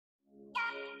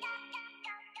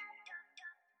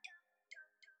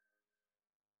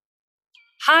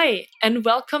Hi, and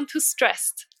welcome to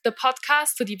Stressed, the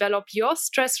podcast to develop your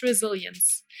stress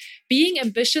resilience. Being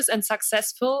ambitious and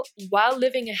successful while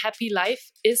living a happy life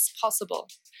is possible.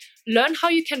 Learn how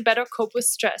you can better cope with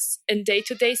stress in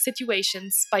day-to-day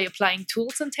situations by applying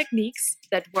tools and techniques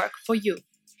that work for you.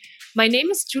 My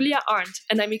name is Julia Arndt,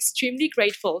 and I'm extremely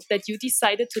grateful that you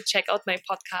decided to check out my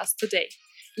podcast today.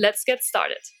 Let's get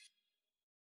started.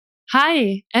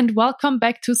 Hi, and welcome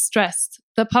back to Stressed,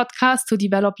 the podcast to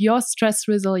develop your stress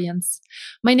resilience.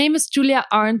 My name is Julia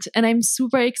Arndt, and I'm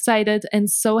super excited and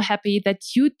so happy that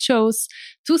you chose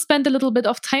to spend a little bit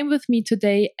of time with me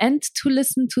today and to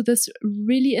listen to this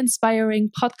really inspiring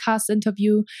podcast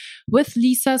interview with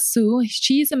Lisa Su.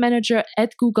 She's a manager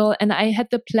at Google, and I had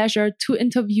the pleasure to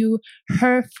interview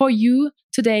her for you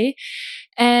today.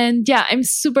 And yeah, I'm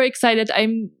super excited.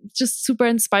 I'm just super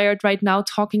inspired right now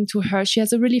talking to her. She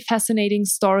has a really fascinating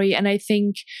story. And I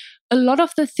think a lot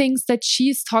of the things that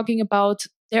she's talking about,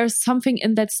 there's something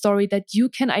in that story that you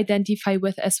can identify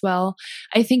with as well.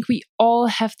 I think we all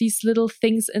have these little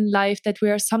things in life that we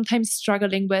are sometimes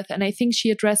struggling with. And I think she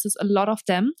addresses a lot of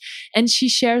them. And she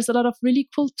shares a lot of really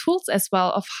cool tools as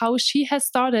well of how she has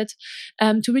started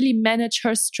to really manage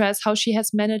her stress, how she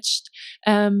has managed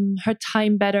her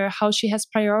time better, how she has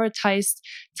prioritized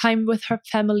time with her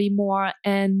family more.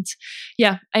 And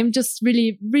yeah, I'm just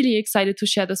really, really excited to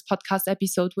share this podcast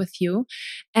episode with you.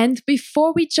 And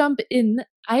before we jump in,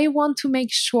 I want to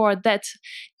make sure that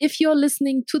if you're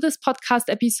listening to this podcast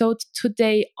episode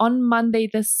today on Monday,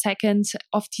 the 2nd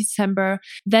of December,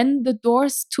 then the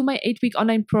doors to my 8-week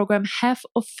online program have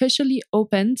officially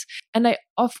opened. And I,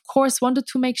 of course, wanted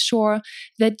to make sure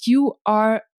that you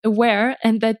are aware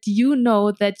and that you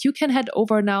know that you can head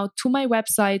over now to my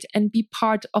website and be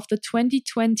part of the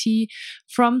 2020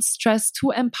 From Stress to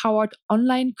Empowered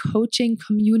online coaching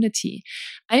community.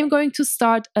 I am going to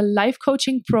start a live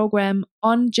coaching program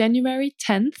on January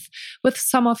 10th with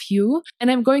some of you,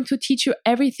 and I'm going to teach you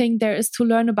everything there is to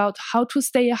learn about how to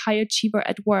stay a high achiever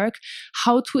at work,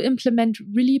 how to implement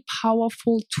really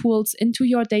powerful tools into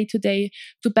your day-to-day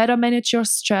to better manage your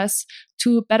stress,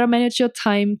 to better manage your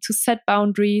time, to set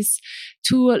boundaries,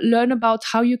 to learn about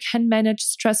how you can manage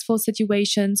stressful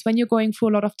situations when you're going through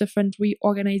a lot of different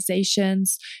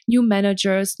reorganizations, new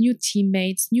managers, new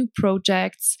teammates, new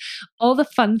projects, all the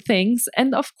fun things.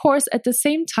 And of course, at the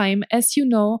same time, as you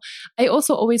know, I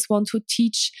also always want to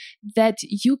teach that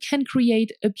you can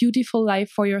create a beautiful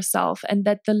life for yourself and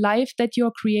that the life that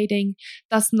you're creating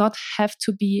does not have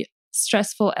to be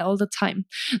stressful all the time.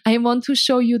 I want to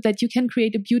show you that you can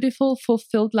create a beautiful,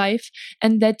 fulfilled life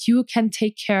and that you can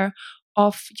take care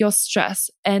of your stress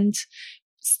and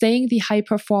staying the high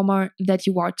performer that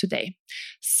you are today.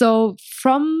 So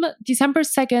from December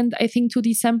 2nd, I think, to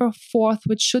December 4th,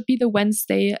 which should be the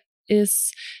Wednesday,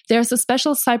 there's a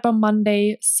special Cyber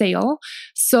Monday sale.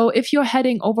 So if you're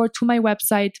heading over to my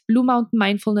website,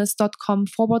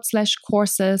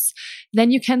 bluemountainmindfulness.com/courses,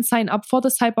 then you can sign up for the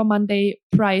Cyber Monday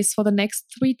price for the next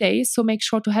 3 days. So make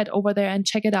sure to head over there and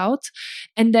check it out.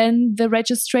 And then the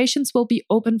registrations will be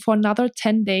open for another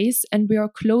 10 days. And we are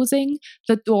closing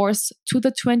the doors to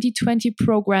the 2020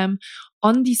 program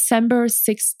on December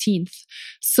 16th.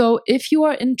 So if you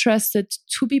are interested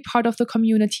to be part of the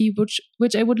community, which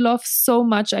I would love so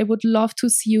much, I would love to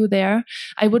see you there.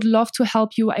 I would love to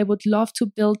help you. I would love to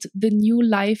build the new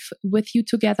life with you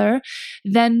together.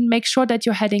 Then make sure that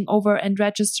you're heading over and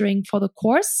registering for the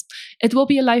course. It will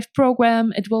be a live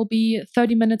program. It will be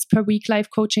 30 minutes per week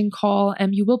live coaching call.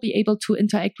 And you will be able to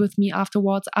interact with me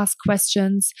afterwards, ask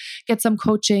questions, get some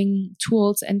coaching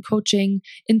tools and coaching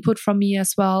input from me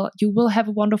as well. You will have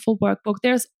a wonderful workbook.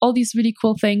 There's all these really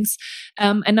cool things.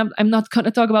 And I'm not going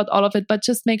to talk about all of it, but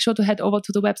just make sure to head over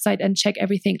to the website and check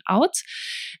everything out.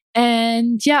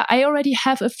 And yeah, I already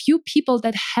have a few people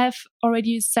that have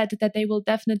already said that they will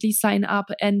definitely sign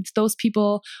up. And those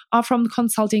people are from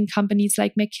consulting companies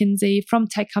like McKinsey, from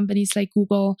tech companies like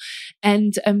Google.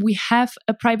 And we have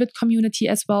a private community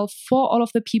as well for all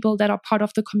of the people that are part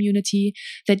of the community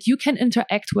that you can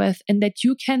interact with and that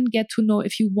you can get to know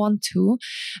if you want to,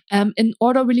 in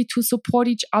order really to support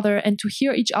each other and to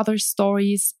hear each other's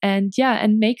stories. And yeah,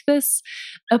 and make this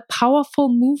a powerful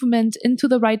movement into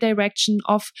the right direction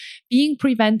of being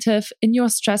preventive in your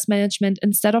stress management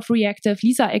instead of reactive.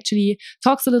 Lisa actually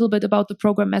talks a little bit about the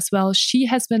program as well. She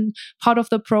has been part of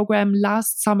the program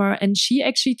last summer, and she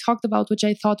actually talked about, which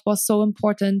I thought was so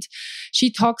important.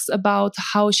 She talks about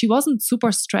how she wasn't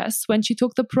super stressed when she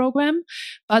took the program,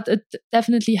 but it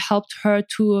definitely helped her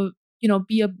to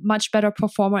be a much better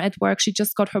performer at work. She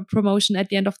just got her promotion at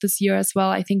the end of this year as well.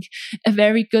 I think a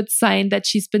very good sign that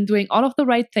she's been doing all of the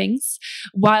right things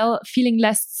while feeling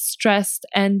less stressed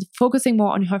and focusing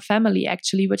more on her family,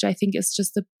 actually, which I think is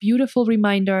just a beautiful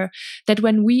reminder that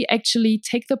when we actually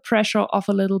take the pressure off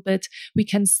a little bit, we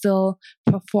can still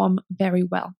perform very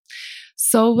well.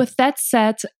 So with that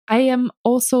said, I am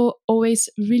also always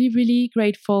really, really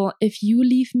grateful if you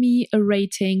leave me a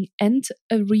rating and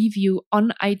a review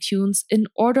on iTunes in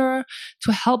order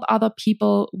to help other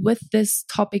people with this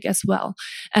topic as well.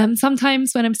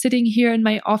 Sometimes when I'm sitting here in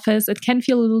my office, it can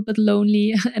feel a little bit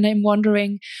lonely and I'm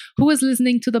wondering who is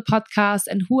listening to the podcast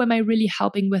and who am I really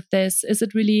helping with this? Is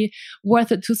it really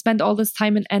worth it to spend all this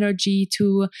time and energy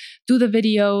to do the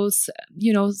videos,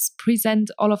 present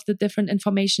all of the different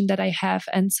information that I have?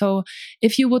 And so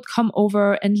if you would come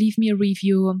over and leave me a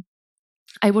review,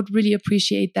 I would really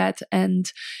appreciate that. And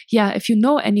yeah, if you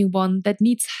know anyone that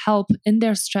needs help in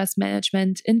their stress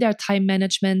management, in their time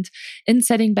management, in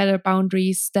setting better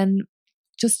boundaries, then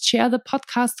just share the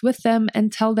podcast with them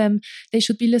and tell them they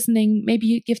should be listening.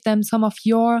 Maybe give them some of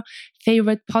your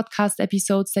favorite podcast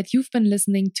episodes that you've been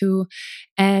listening to.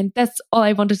 And that's all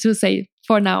I wanted to say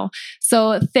for now.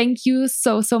 So thank you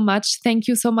so much. Thank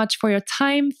you so much for your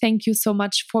time. Thank you so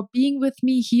much for being with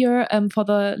me here for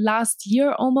the last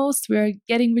year almost. We're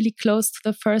getting really close to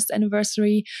the first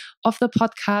anniversary of the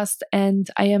podcast, and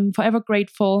I am forever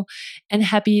grateful and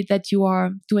happy that you are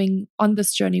doing on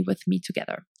this journey with me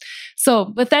together.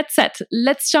 So with that said,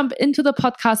 let's jump into the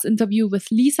podcast interview with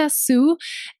Lisa Su,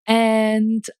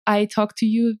 and I talk to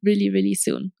you really, really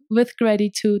soon. With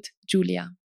gratitude, Julia.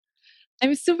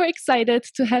 I'm super excited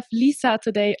to have Lisa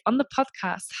today on the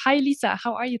podcast. Hi, Lisa.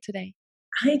 How are you today?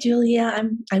 Hi, Julia.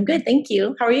 I'm good. Thank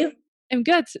you. How are you? I'm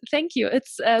good. Thank you.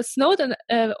 It's snowed and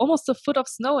almost a foot of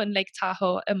snow in Lake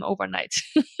Tahoe overnight.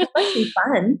 That must be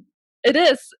fun. It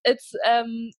is.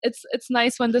 It's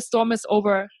nice when the storm is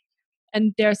over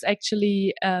and there's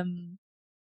actually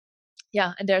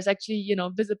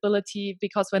visibility,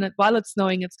 because while it's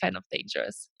snowing, it's kind of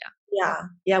dangerous.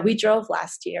 Yeah. We drove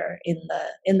last year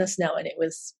in the snow, and it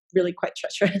was really quite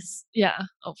treacherous. Yeah.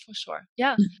 Oh, for sure.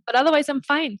 Yeah. But otherwise, I'm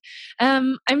fine.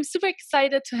 I'm super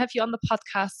excited to have you on the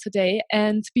podcast today.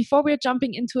 And before we're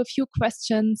jumping into a few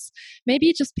questions,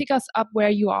 maybe just pick us up where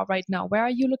you are right now. Where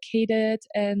are you located,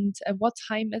 and what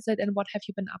time is it, and what have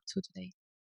you been up to today?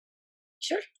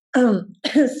 Sure.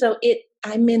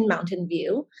 I'm in Mountain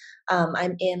View.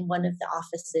 I'm in one of the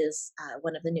offices,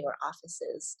 one of the newer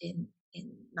offices in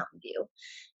Mountain View.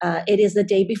 It is the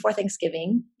day before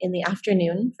Thanksgiving in the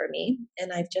afternoon for me,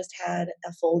 and I've just had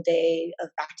a full day of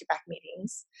back-to-back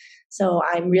meetings. So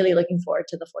I'm really looking forward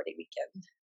to the 4-day weekend.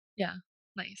 Yeah,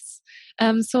 nice.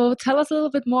 So tell us a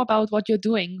little bit more about what you're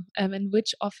doing, in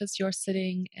which office you're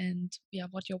sitting, and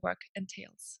what your work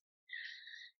entails.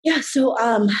 Yeah, so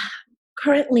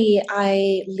currently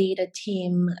I lead a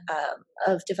team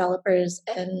of developers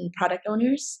and product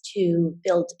owners to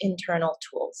build internal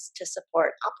tools to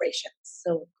support operations.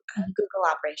 So Google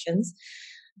operations.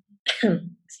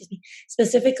 Excuse me.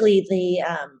 Specifically,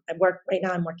 I'm working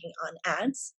on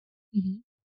ads. Mm-hmm.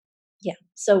 Yeah.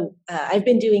 So I've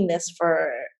been doing this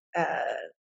for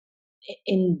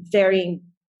in varying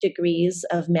degrees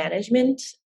of management.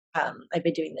 I've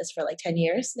been doing this for like 10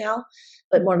 years now,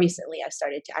 but more recently I've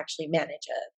started to actually manage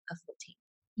a full team.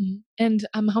 Mm-hmm.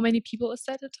 And how many people is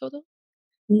that in total?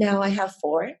 Now I have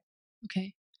 4.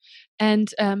 Okay. And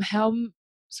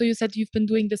so you said you've been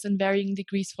doing this in varying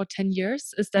degrees for 10 years.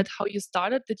 Is that how you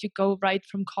started? Did you go right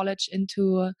from college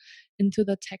into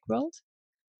the tech world?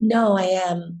 No,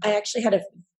 I actually had a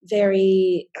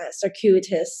very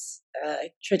circuitous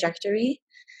trajectory.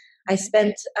 I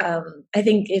spent, I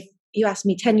think if you asked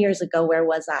me 10 years ago, where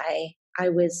was I? I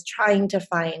was trying to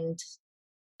find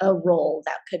a role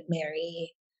that could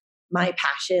marry my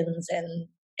passions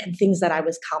and things that I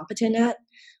was competent at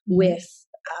with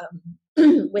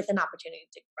with an opportunity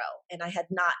to grow. And I had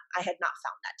not found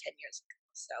that 10 years ago.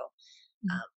 So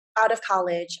out of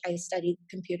college, I studied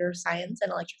computer science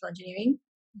and electrical engineering,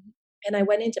 and I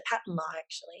went into patent law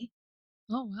actually.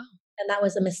 Oh, wow. And that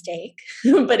was a mistake,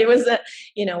 but it was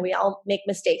we all make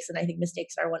mistakes. And I think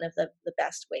mistakes are one of the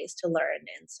best ways to learn.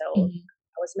 And so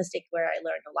it was a mistake where I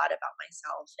learned a lot about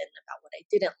myself and about what I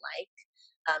didn't like,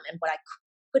 and what I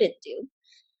couldn't do.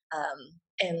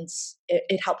 And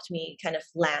it helped me kind of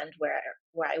land where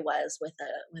I was with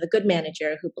a good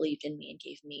manager who believed in me and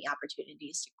gave me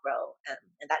opportunities to grow.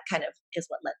 And that kind of is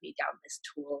what led me down this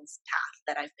tools path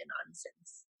that I've been on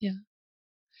since. Yeah.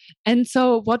 And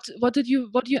so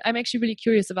I'm actually really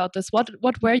curious about this. What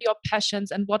were your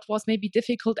passions, and what was maybe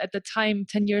difficult at the time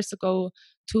 10 years ago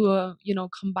to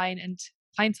combine and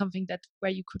find something that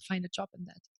where you could find a job in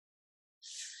that?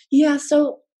 Yeah,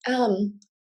 so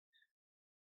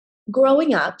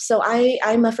growing up, so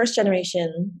I'm a first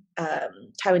generation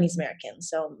Taiwanese American.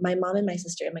 So my mom and my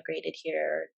sister immigrated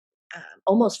here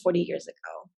almost 40 years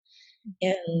ago.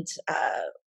 And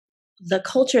the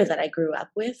culture that I grew up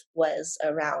with was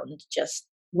around just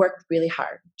work really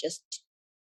hard,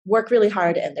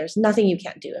 and there's nothing you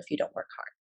can't do if you don't work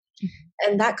hard.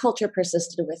 And that culture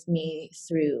persisted with me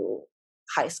through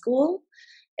high school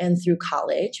and through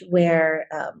college, where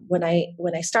when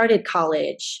I started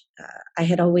college, I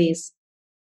had always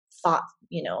thought,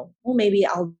 well, maybe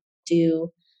I'll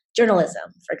do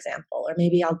journalism, for example, or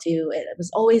maybe I'll do it. It was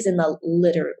always in the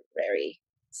literary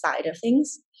side of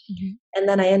things. Mm-hmm. And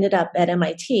then I ended up at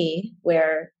MIT,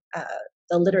 where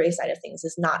the literary side of things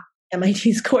is not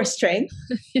MIT's core strength.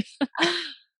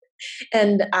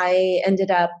 And I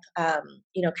ended up,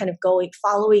 kind of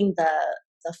following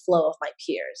the flow of my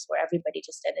peers, where everybody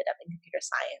just ended up in computer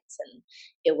science, and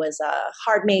it was a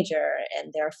hard major,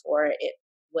 and therefore it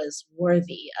was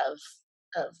worthy of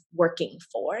working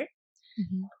for,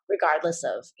 mm-hmm. regardless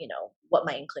of what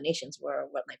my inclinations were,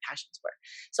 what my passions were.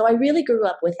 So I really grew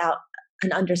up without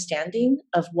an understanding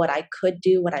of what I could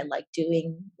do, what I liked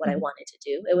doing, what mm-hmm. I wanted to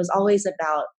do. It was always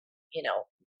about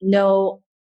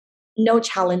no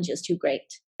challenge is too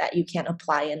great that you can't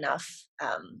apply enough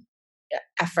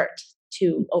effort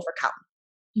to overcome.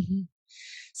 Mm-hmm.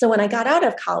 So when I got out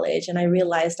of college and I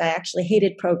realized I actually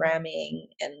hated programming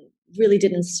and really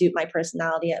didn't suit my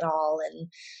personality at all, and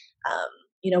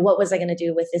what was I going to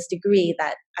do with this degree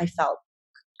that I felt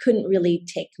couldn't really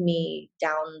take me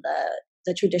down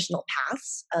the traditional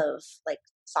paths of like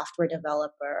software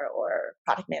developer or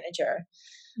product manager.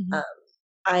 Mm-hmm.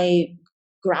 I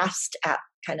grasped at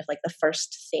kind of like the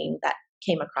first thing that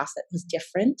came across that was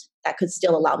different, that could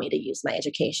still allow me to use my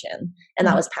education, and mm-hmm.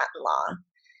 that was patent law.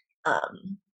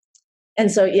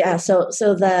 And so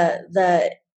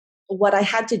the what I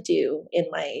had to do in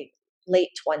my late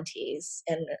 20s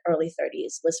and early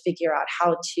 30s was figure out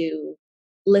how to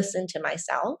listen to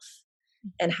myself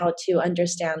and how to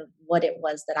understand what it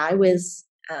was that I was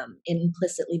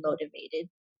implicitly motivated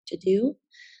to do,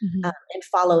 mm-hmm. And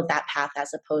follow that path,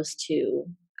 as opposed to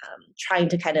trying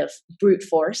to kind of brute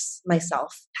force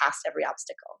myself past every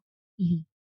obstacle. Mm-hmm.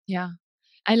 Yeah.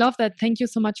 I love that. Thank you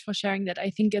so much for sharing that. I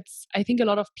think a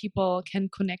lot of people can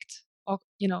connect, or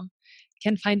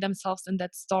can find themselves in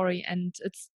that story, and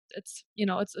it's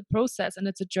a process and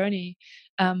it's a journey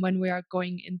when we are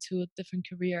going into different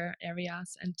career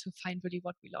areas and to find really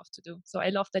what we love to do. So I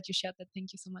love that you shared that.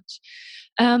 Thank you so much.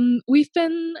 We've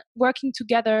been working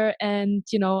together, and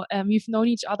we've known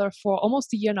each other for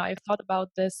almost a year now. I've thought about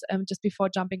this just before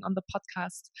jumping on the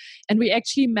podcast, and we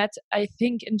actually met, I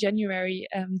think, in January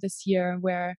this year,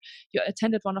 where you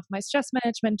attended one of my stress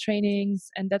management trainings,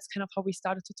 and that's kind of how we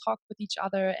started to talk with each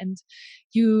other. And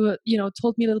you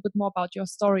told me a little bit more about your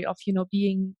story of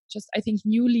being just, I think,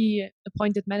 newly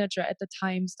appointed manager at the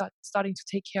time, starting to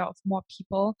take care of more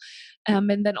people,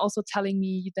 and then also telling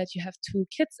me that you have 2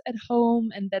 kids at home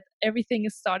and that everything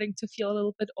is starting to feel a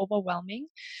little bit overwhelming.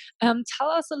 Tell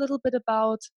us a little bit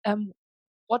about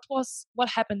what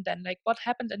happened then, like what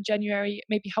happened in January,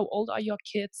 maybe how old are your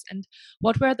kids, and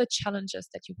what were the challenges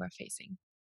that you were facing?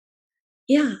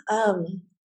 Yeah,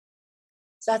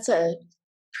 so that's a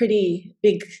pretty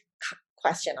big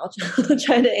question. I'll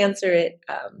try to answer it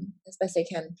as best I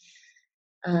can.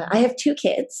 I have 2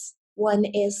 kids. One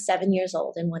is 7 years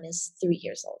old and one is 3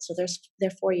 years old. So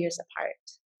they're 4 years apart,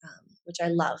 which I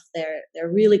love. They're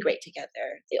really great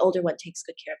together. The older one takes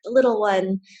good care of the little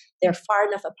one. They're far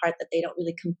enough apart that they don't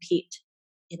really compete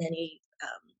in any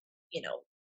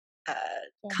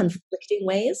conflicting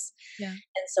ways. Yeah.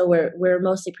 And so we're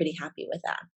mostly pretty happy with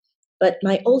that. But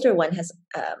my older one has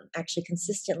actually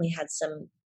consistently had some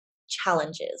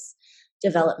challenges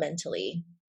developmentally.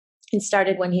 It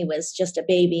started when he was just a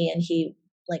baby and he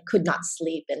could not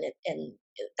sleep, and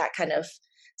that kind of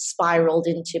spiraled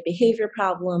into behavior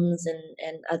problems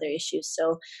and other issues.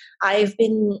 So I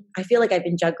feel like I've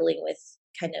been juggling with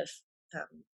kind of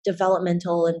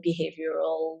developmental and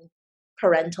behavioral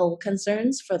parental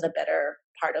concerns for the better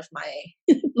part of my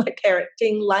my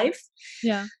parenting life.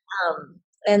 Yeah.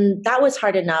 And that was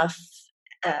hard enough,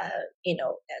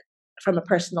 from a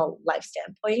personal life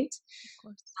standpoint. Of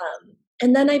course.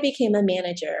 And then I became a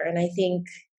manager, and I think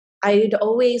I'd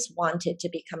always wanted to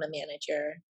become a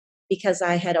manager because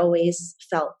I had always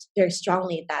felt very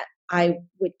strongly that I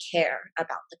would care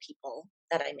about the people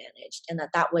that I managed, and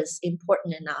that was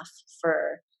important enough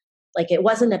for, like, it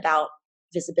wasn't about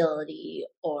visibility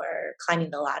or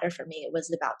climbing the ladder for me. It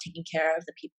was about taking care of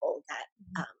the people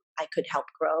that I could help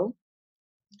grow.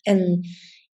 And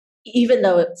even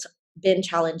though it's been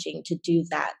challenging to do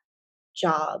that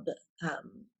job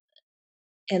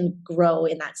and grow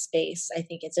in that space, I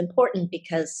think it's important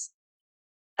because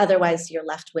otherwise you're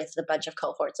left with a bunch of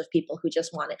cohorts of people who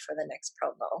just want it for the next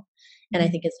promo. And I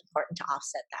think it's important to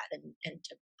offset that and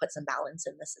to put some balance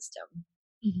in the system.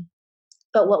 Mm-hmm.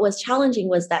 But what was challenging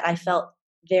was that I felt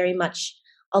very much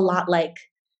a lot like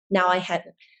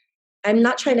I'm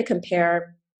not trying to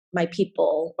compare my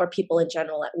people or people in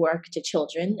general at work to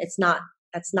children. That's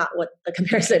not what the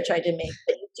comparison I'm trying to make.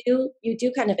 But you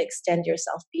do kind of extend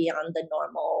yourself beyond the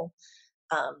normal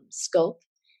scope,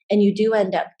 and you do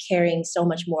end up caring so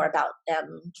much more about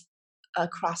them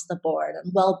across the board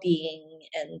and well-being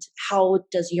and how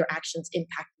does your actions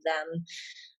impact them.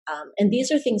 And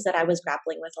these are things that I was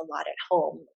grappling with a lot at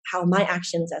home, how my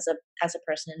actions as a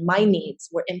person and my needs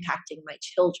were impacting my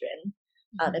children,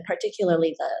 and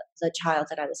particularly the child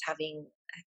that I was having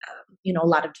a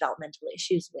lot of developmental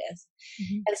issues with.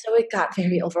 And so it got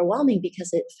very overwhelming because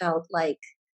it felt like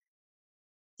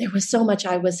there was so much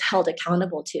I was held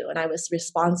accountable to and I was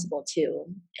responsible to.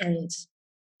 And,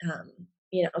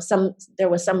 there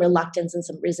was some reluctance and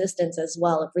some resistance as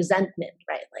well of resentment,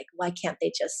 right? Like, why can't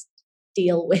they just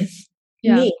deal with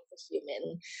me as a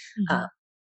human?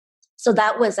 So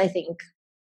that was, I think,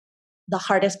 the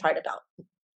hardest part about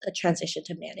the transition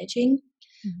to managing,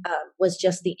 was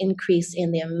just the increase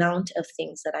in the amount of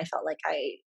things that I felt like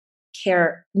I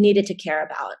needed to care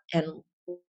about, and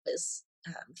was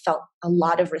felt a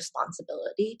lot of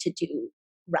responsibility to do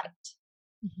right.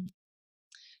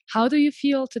 How do you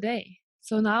feel today?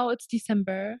 So now it's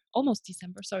December, almost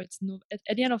December. Sorry, it's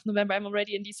at the end of November. I'm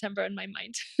already in December in my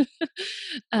mind.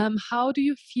 How do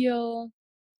you feel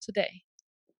today?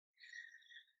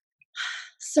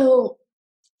 So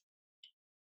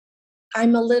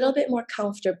I'm a little bit more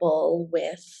comfortable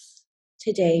with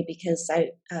today because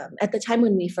at the time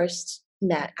when we first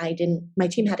met, my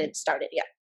team hadn't started yet.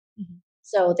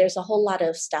 So there's a whole lot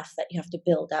of stuff that you have to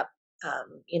build up,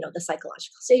 the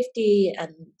psychological safety and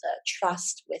the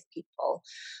trust with people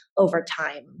over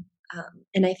time.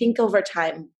 And I think over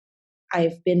time,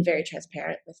 I've been very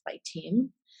transparent with my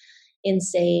team in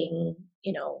saying,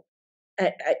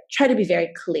 I try to be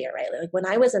very clear, right? Like when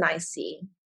I was an IC,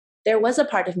 there was a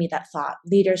part of me that thought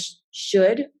leaders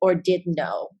should or did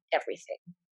know everything.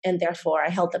 And therefore, I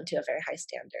held them to a very high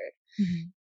standard.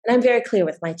 And I'm very clear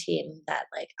with my team that,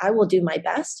 like, I will do my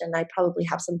best, and I probably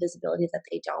have some visibility that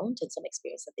they don't and some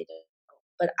experience that they don't.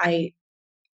 But I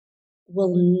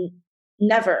will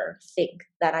never think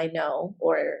that I know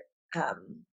or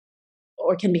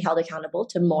can be held accountable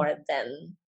to more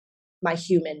than my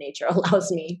human nature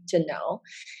allows me to know.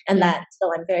 And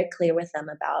so I'm very clear with them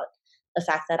about the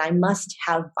fact that I must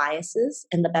have biases,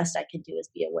 and the best I can do is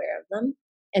be aware of them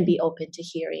and be open to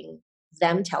hearing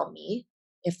them tell me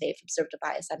if they've observed a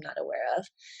bias I'm not aware of,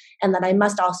 and that I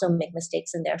must also make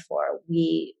mistakes, and therefore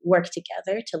we work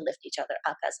together to lift each other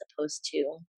up as opposed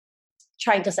to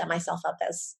trying to set myself up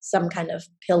as some kind of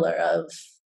pillar of,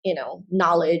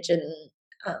 knowledge and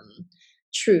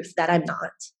truth that I'm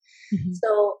not.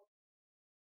 So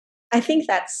I think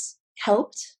that's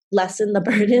helped lessen the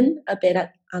burden a bit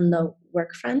on the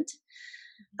work front.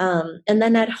 And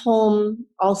then at home,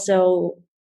 also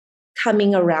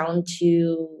coming around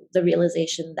to the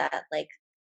realization that, like,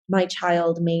 my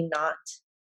child may not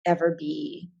ever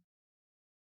be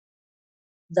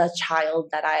the child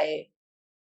that I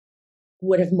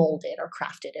would have molded or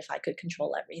crafted if I could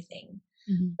control everything.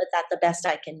 But that the best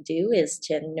I can do is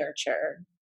to nurture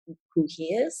who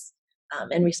he is,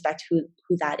 and respect who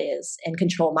that is, and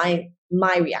control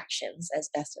my reactions as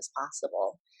best as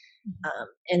possible.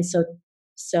 And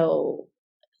so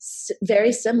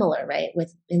very similar, right,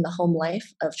 in the home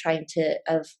life of trying to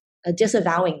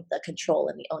disavowing the control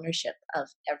and the ownership of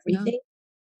everything.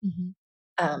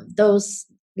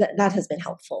 That has been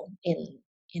helpful in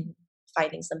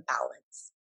finding some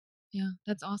balance. Yeah,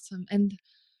 that's awesome. And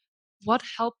what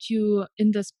helped you in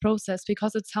this process?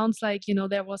 Because it sounds like,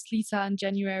 there was Lisa in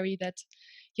January that,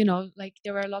 like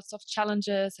there were lots of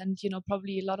challenges and,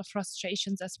 probably a lot of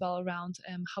frustrations as well around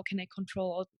how can I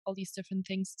control all these different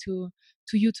things to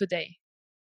you today?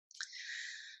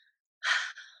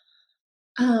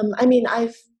 I mean,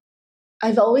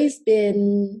 I've always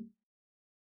been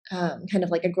kind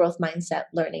of like a growth mindset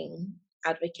learning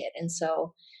advocate. And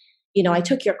so, I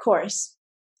took your course,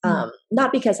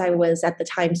 not because I was at the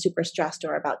time super stressed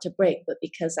or about to break, but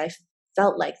because I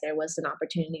felt like there was an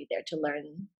opportunity there to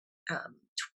learn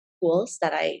tools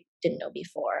that I didn't know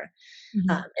before.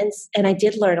 Mm-hmm. And I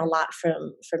did learn a lot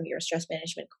from your stress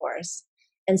management course.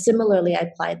 And similarly, I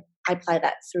apply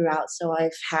that throughout. So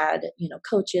I've had,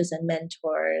 coaches and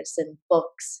mentors and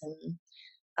books and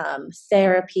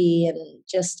therapy, and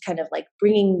just kind of like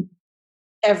bringing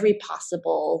every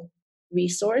possible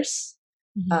resource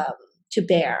um, to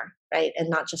bear, right? And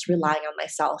not just relying on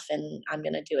myself and I'm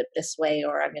going to do it this way,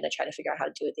 or I'm going to try to figure out how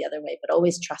to do it the other way, but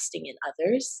always trusting in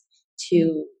others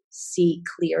to see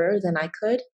clearer than I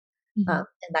could. And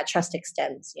that trust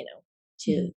extends,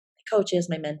 to my coaches,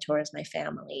 my mentors, my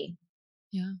family.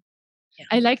 Yeah.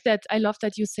 I like that. I love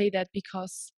that you say that,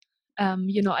 because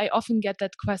I often get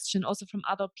that question also from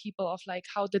other people of like,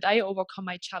 how did I overcome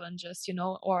my challenges,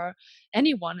 or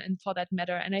anyone, and for that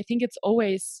matter. And I think it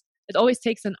always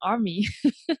takes an army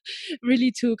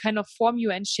really to kind of form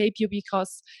you and shape you,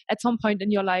 because at some point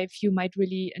in your life you might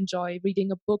really enjoy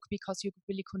reading a book because you could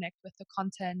really connect with the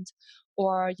content,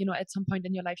 or at some point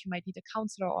in your life you might need a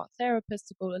counselor or a therapist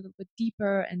to go a little bit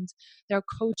deeper, and there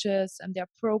are coaches and there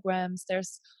are programs,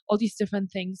 there's all these different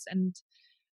things. And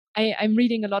I'm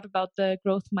reading a lot about the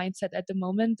growth mindset at the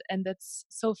moment, and it's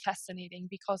so fascinating,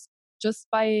 because just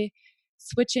by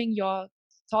switching your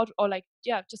thought, or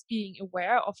just being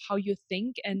aware of how you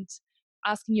think and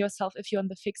asking yourself if you're on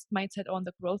the fixed mindset or on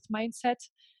the growth mindset,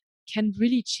 can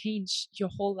really change your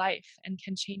whole life and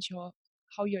can change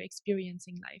how you're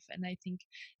experiencing life. And I think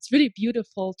it's really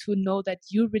beautiful to know that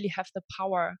you really have the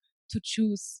power to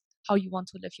choose how you want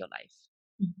to live your life.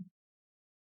 Mm-hmm.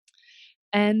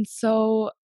 And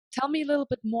so tell me a little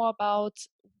bit more about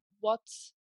what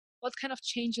kind of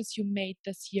changes you made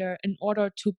this year in order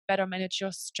to better manage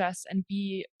your stress and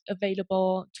be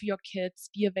available to your kids,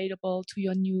 be available to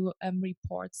your new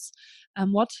reports.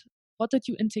 What did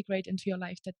you integrate into your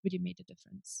life that really made a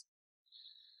difference?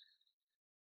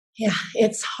 Yeah,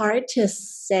 it's hard to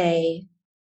say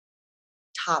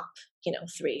top,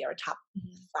 3 or top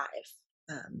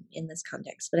 5 in this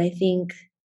context, but I think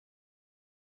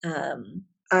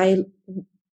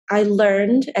I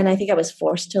learned, and I think I was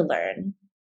forced to learn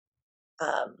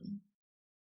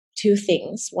 2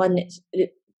 things. One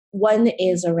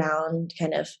is around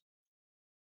kind of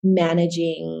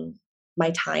managing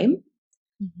my time,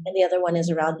 and the other one is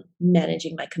around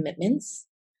managing my commitments.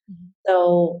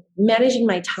 So managing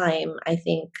my time, I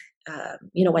think,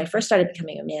 when I first started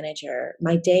becoming a manager,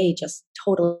 my day just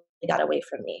totally got away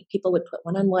from me. People would put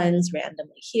one-on-ones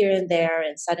randomly here and there,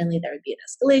 and suddenly there would be an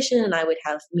escalation, and I would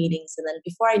have meetings. And then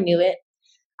before I knew it,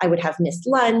 I would have missed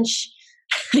lunch.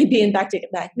 I'd be in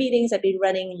back-to-back meetings. I'd be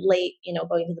running late,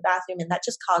 going to the bathroom, and that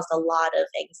just caused a lot of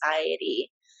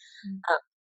anxiety.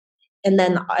 And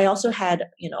then I also had,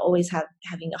 always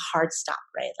having a hard stop,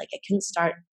 right? Like I couldn't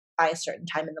start by a certain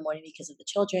time in the morning because of the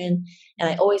children. And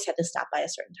I always had to stop by a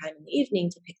certain time in the evening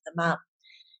to pick them up.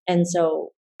 And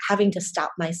so having to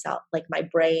stop myself, like my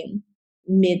brain,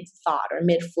 mid-thought or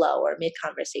mid-flow or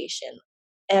mid-conversation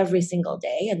every single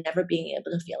day, and never being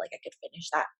able to feel like I could finish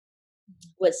that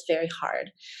was very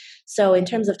hard. So in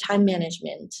terms of time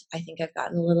management, I think I've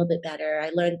gotten a little bit better.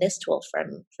 I learned this tool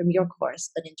from your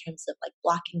course, but in terms of like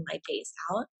blocking my days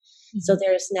out. So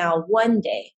there's now one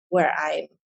day where I,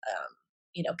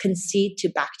 concede to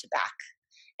back,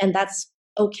 and that's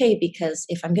okay, because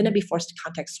if I'm going to be forced to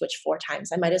context switch 4 times,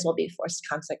 I might as well be forced to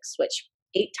context switch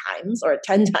 8 times or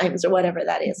 10 times or whatever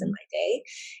that is in my day.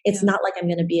 It's not like I'm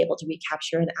going to be able to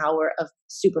recapture an hour of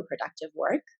super productive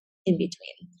work in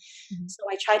between. So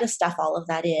I try to stuff all of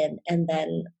that in, and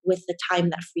then with the time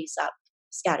that frees up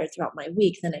scattered throughout my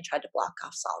week, then I try to block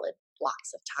off solid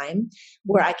blocks of time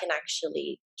where I can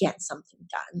actually get something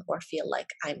done or feel like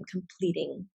I'm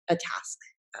completing a task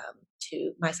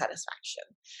to my satisfaction.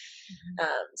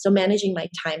 So managing my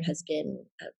time has been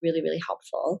really, really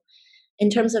helpful. In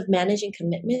terms of managing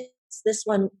commitments, this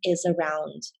one is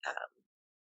around,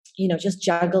 just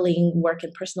juggling work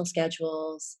and personal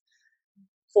schedules,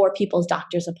 4 people's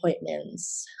doctor's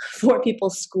appointments, 4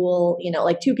 people's school,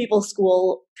 like 2 people's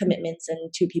school commitments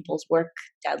and 2 people's work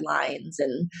deadlines,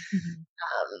 and,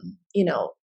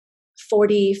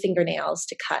 40 fingernails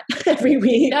to cut every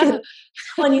week, and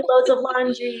 20 loads of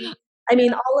laundry. I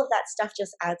mean, all of that stuff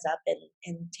just adds up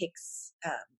and takes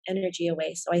energy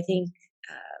away. So I think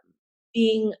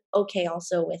being okay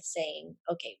also with saying,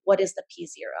 okay, what is the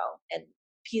P0? And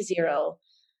P0,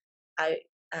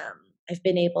 I've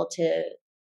been able to,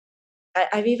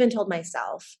 I've even told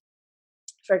myself,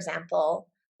 for example,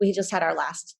 we just had our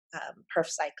last perf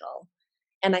cycle,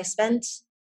 and I spent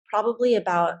probably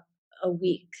about a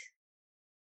week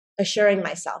assuring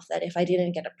myself that if I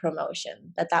didn't get a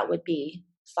promotion, that would be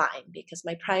fine, because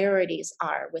my priorities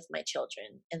are with my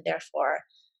children, and therefore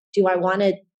do I want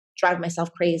to drive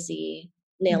myself crazy,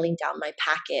 nailing down my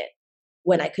packet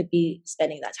when I could be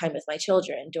spending that time with my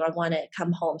children? Do I want to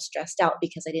come home stressed out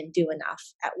because I didn't do enough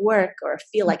at work or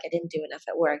feel like I didn't do enough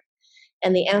at work?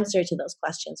 And the answer to those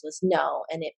questions was no.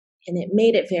 And it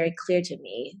made it very clear to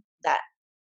me that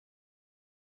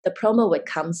the promo would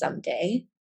come someday,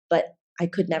 but I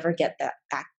could never get that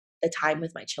back, the time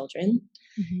with my children.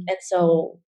 Mm-hmm. And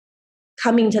so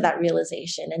coming to that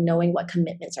realization and knowing what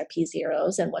commitments are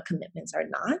P0s and what commitments are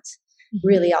not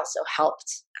really also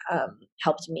helped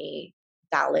me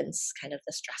balance kind of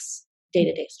the stress,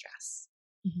 day-to-day stress.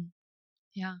 Mm-hmm.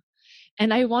 Yeah.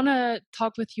 And I want to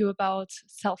talk with you about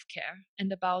self-care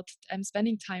and about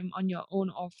spending time on your own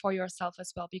or for yourself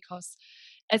as well, because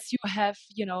as you have,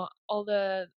 all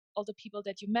the people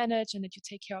that you manage and that you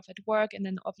take care of at work, and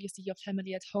then obviously your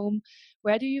family at home,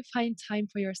 where do you find time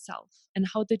for yourself, and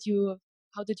how did you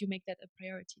make that a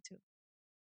priority too?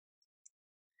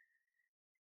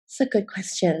 It's a good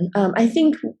question. I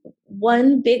think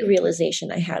one big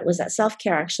realization I had was that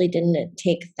self-care actually didn't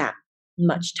take that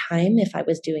much time if I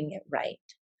was doing it right.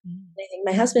 I think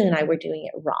my husband and I were doing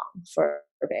it wrong for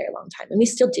a very long time. And we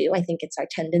still do. I think it's our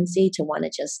tendency to want to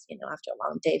just, after a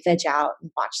long day, veg out and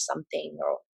watch something,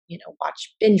 or,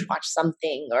 binge watch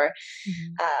something, or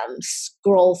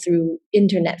scroll through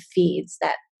internet feeds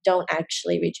that don't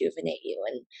actually rejuvenate you.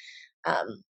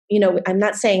 And, I'm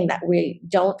not saying that we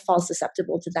don't fall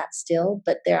susceptible to that still,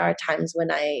 but there are times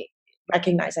when I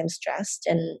recognize I'm stressed,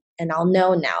 and I'll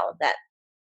know now that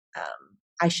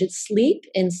I should sleep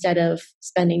instead of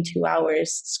spending 2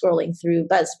 hours scrolling through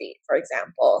BuzzFeed, for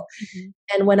example.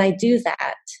 And when I do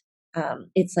that,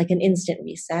 it's like an instant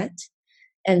reset.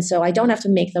 And so I don't have to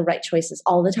make the right choices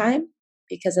all the time,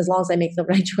 because as long as I make the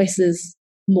right choices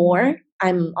more,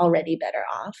 I'm already better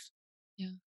off.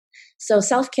 Yeah. So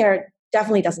self-care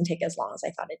definitely doesn't take as long as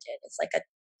I thought it did. It's like a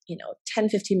 10,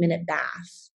 15-minute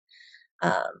bath,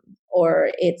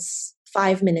 or it's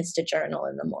 5 minutes to journal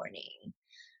in the morning.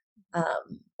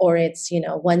 Or it's,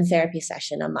 one therapy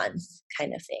session a month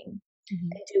kind of thing.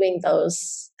 And doing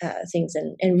those things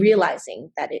and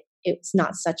realizing that it's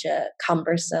not such a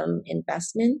cumbersome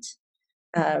investment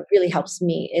really helps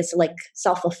me. It's like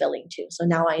self-fulfilling too. So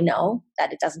now I know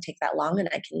that it doesn't take that long, and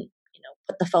I can,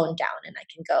 put the phone down and I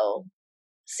can go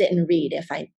sit and read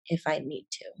if I need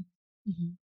to.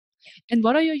 And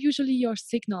what are usually your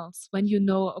signals when you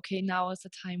know, okay, now is the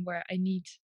time where I need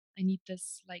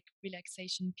this like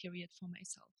relaxation period for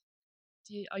myself?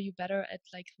 Are you better at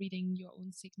like reading your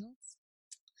own signals?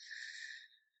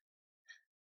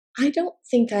 I don't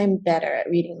think I'm better at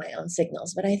reading my own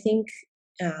signals, but I think,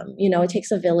 it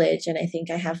takes a village, and I think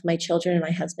I have my children and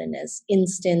my husband as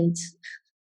instant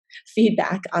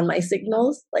feedback on my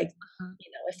signals. Like,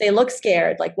 if they look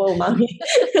scared, like, whoa, mommy,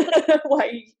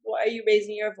 why are you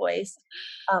raising your voice?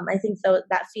 I think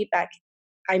that feedback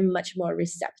I'm much more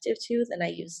receptive to than I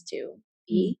used to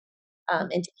be.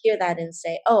 And to hear that and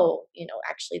say, oh,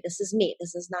 actually, this is me.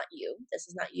 This is not you. This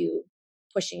is not you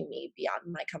pushing me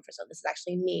beyond my comfort zone. This is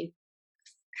actually me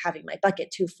having my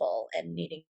bucket too full and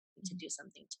needing to do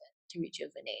something to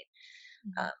rejuvenate.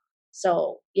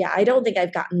 So yeah, I don't think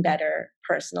I've gotten better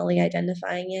personally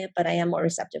identifying it, but I am more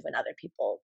receptive when other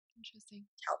people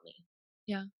tell me.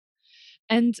 Yeah.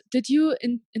 And did you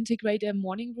integrate a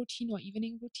morning routine or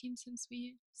evening routine since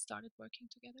we started working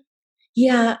together?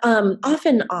 Yeah, off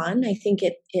and on. I think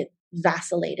it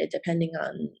vacillated depending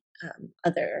on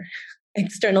other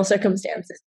external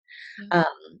circumstances. Yeah.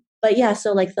 But yeah,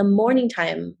 so like the morning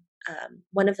time,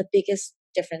 one of the biggest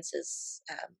differences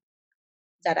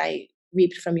that I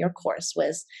reaped from your course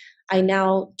was I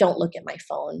now don't look at my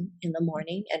phone in the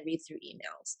morning and read through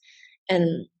emails.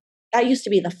 And that used to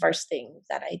be the first thing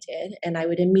that I did. And I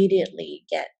would immediately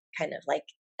get kind of like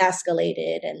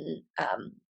escalated, and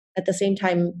at the same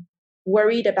time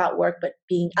worried about work, but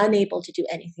being unable to do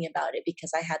anything about it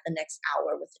because I had the next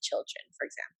hour with the children, for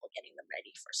example, getting them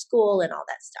ready for school and all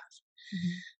that stuff.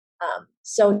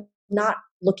 So not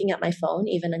looking at my phone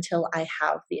even until I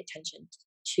have the attention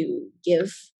to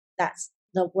give that's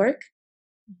the work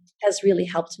has really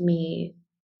helped me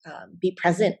be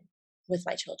present with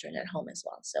my children at home as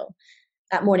well. So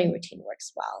that morning routine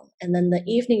works well. And then the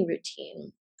evening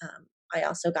routine I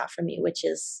also got from you, which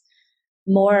is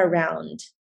more around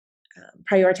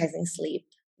prioritizing sleep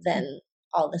than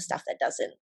all the stuff that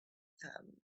doesn't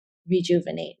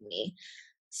rejuvenate me.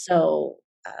 So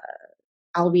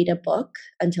I'll read a book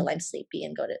until I'm sleepy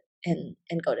and go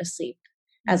to sleep,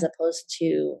 as opposed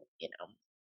to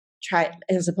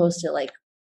like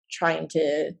trying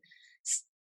to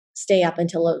stay up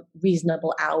until a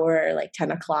reasonable hour, like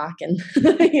 10 o'clock, and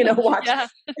watch Yeah.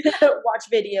 watch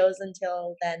videos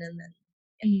until then, and then.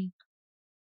 Mhm.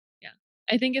 Yeah.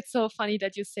 I think it's so funny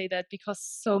that you say that, because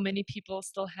so many people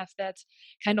still have that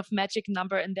kind of magic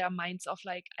number in their minds of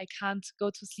like, I can't go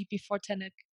to sleep before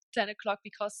 10 o'clock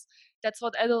because that's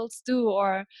what adults do,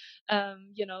 or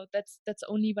that's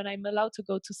only when I'm allowed to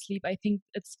go to sleep. I think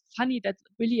it's funny that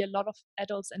really a lot of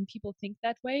adults and people think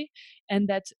that way, and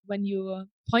that when you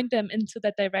point them into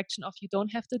that direction of you don't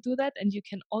have to do that, and you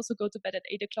can also go to bed at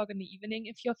 8 o'clock in the evening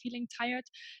if you're feeling tired,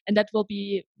 and that will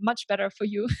be much better for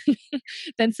you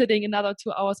than sitting another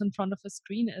 2 hours in front of a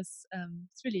screen, is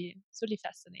it's really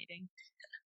fascinating.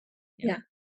 Yeah.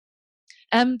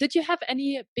 Did you have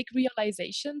any big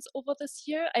realizations over this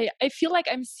year? I feel like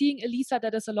I'm seeing Elisa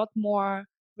that is a lot more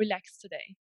relaxed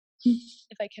today,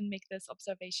 if I can make this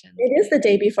observation. It is the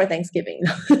day before Thanksgiving.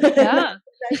 Yeah.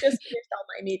 I just finished all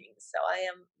my meetings, so I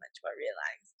am much more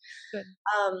relaxed. Good.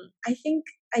 I think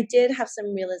I did have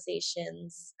some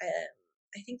realizations.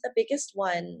 I think the biggest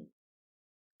one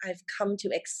I've come to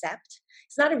accept,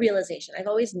 it's not a realization. I've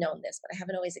always known this, but I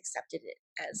haven't always accepted it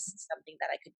as something that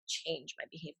I could change my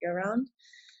behavior around,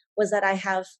 was that I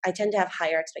tend to have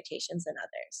higher expectations than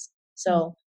others.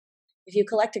 So if you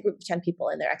collect a group of 10 people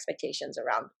and their expectations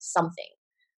around something,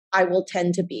 I will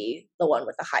tend to be the one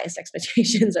with the highest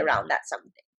expectations around that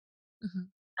something.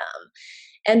 Mhm.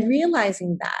 And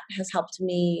realizing that has helped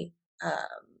me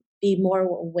be more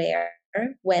aware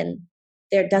when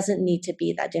there doesn't need to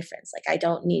be that difference. Like, I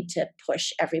don't need to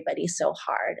push everybody so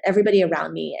hard, everybody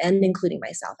around me, and including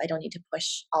myself. I don't need to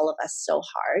push all of us so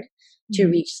hard to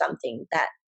reach something that,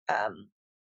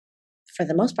 for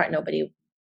the most part, nobody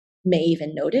may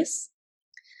even notice.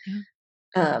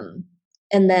 Yeah.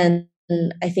 And then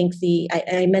I think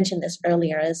I mentioned this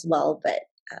earlier as well, but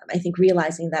I think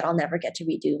realizing that I'll never get to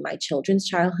redo my children's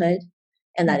childhood,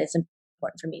 and that it's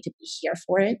important for me to be here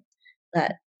for it,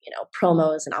 that,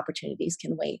 promos and opportunities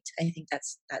can wait. I think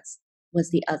that's was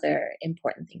the other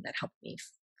important thing that helped me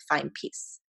find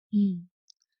peace.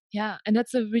 Yeah, and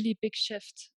that's a really big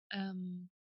shift.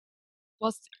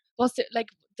 Was was it like,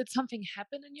 did something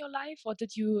happen in your life, or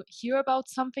did you hear about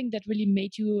something that really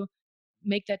made you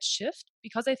make that shift?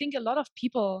 Because I think a lot of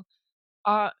people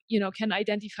can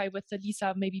identify with the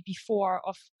Lisa maybe before,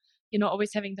 of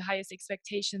always having the highest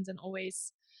expectations, and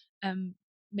always um,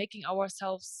 making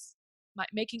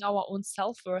making our own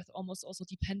self-worth almost also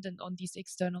dependent on these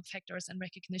external factors and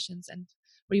recognitions and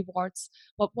rewards.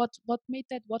 What made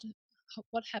that? What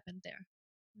happened there?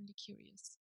 I'm really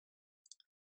curious.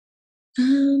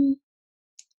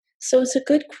 So it's a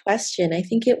good question. I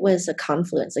think it was a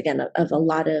confluence again of a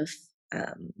lot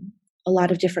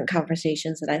of different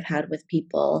conversations that I've had with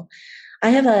people. I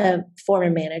have a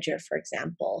former manager, for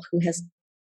example, who has,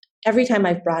 every time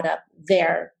I've brought up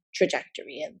their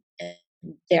trajectory and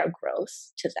their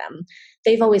growth to them,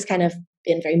 they've always kind of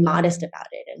been very modest about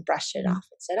it and brushed it off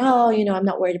and said, "Oh, I'm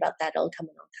not worried about that. It'll come."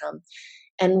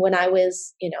 And when I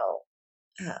was,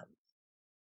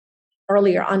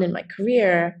 earlier on in my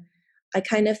career, I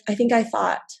think I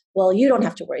thought, well, you don't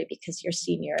have to worry because you're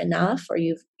senior enough, or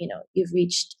you've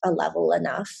reached a level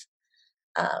enough,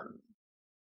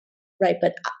 right?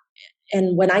 But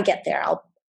and when I get there,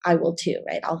 I will too,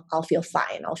 right? I'll feel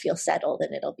fine, I'll feel settled,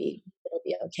 and it'll be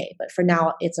okay. But for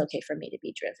now, it's okay for me to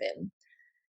be driven.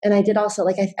 And I did also,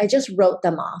 like, I just wrote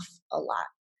them off a lot.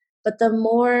 But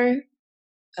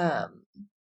um,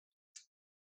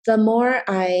 the more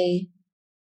I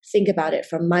think about it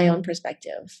from my own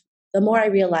perspective, the more I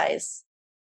realize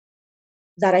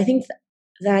that I think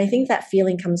that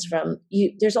feeling comes from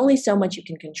you. There's only so much you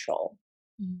can control.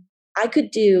 I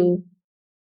could do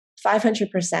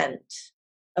 500%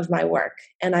 of my work,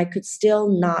 and I could still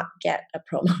not get a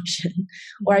promotion,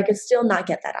 or I could still not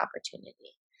get that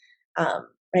opportunity,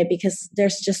 right? Because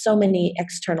there's just so many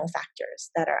external factors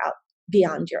that are out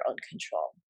beyond your own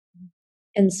control.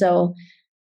 And so,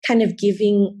 kind of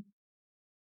giving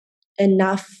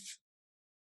enough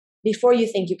before you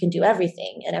think you can do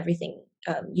everything, and everything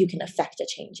you can affect a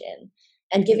change in,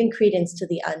 and giving credence to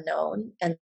the unknown,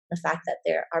 and the fact that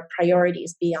there are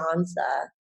priorities beyond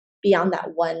that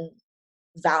one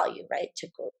value, right?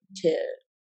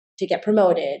 To get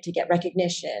promoted, to get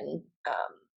recognition,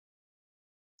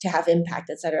 to have impact,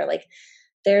 etc. Like,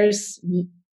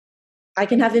 I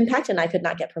can have impact and I could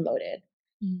not get promoted.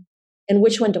 And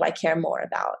which one do I care more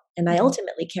about? And I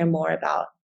ultimately care more about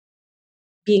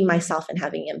being myself and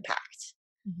having impact.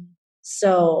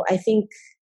 So I think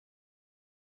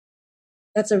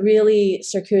that's a really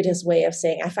circuitous way of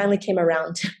saying I finally came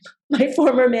around to my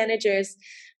former manager's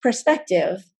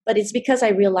perspective, But it's because I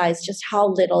realized just how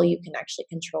little you can actually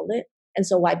control it. And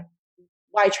so why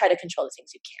try to control the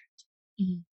things you can't?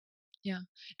 Mm-hmm. Yeah.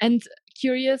 And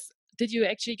curious, did you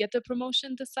actually get the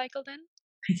promotion this cycle then?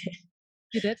 I did.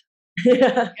 You did?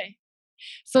 Yeah. Okay.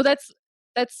 So that's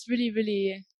really,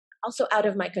 really Also out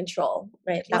of my control,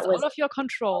 right? That was out of your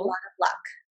control. A lot of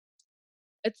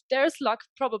luck. There's luck,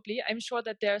 probably. I'm sure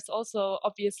that there's also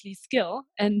obviously skill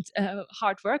and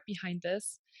hard work behind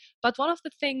this. But one of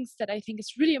the things that I think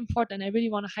is really important, and I really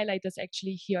want to highlight this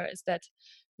actually here, is that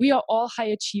we are all high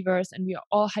achievers and we are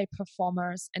all high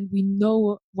performers, and we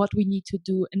know what we need to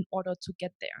do in order to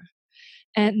get there.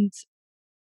 And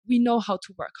we know how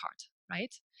to work hard,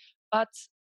 right? But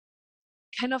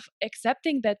kind of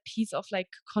accepting that piece of like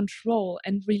control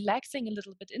and relaxing a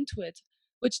little bit into it,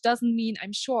 which doesn't mean,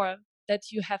 I'm sure,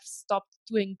 that you have stopped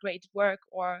doing great work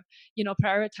or,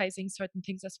 prioritizing certain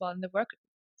things as well in the work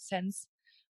sense,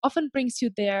 often brings you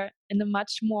there in a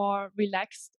much more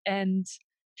relaxed and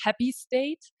happy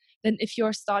state than if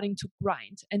you're starting to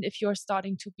grind and if you're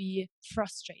starting to be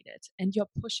frustrated and you're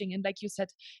pushing. And like you said,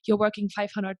 you're working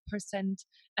 500%,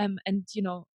 and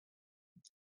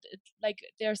like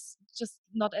there's just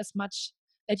not as much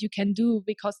that you can do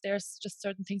because there's just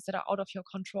certain things that are out of your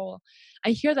control.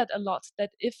 I hear that a lot, that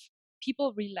if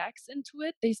people relax into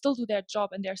it, they still do their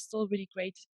job and they're still really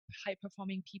great, high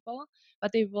performing people,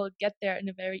 but they will get there in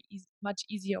a very much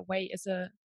easier way. Is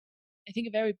I think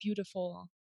a very beautiful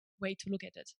way to look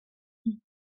at it.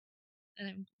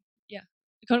 And yeah,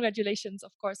 congratulations,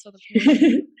 of course, for the promotion.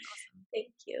 Awesome.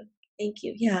 Thank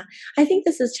you. Yeah, I think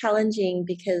this is challenging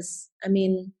because, I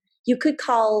mean, you could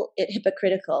call it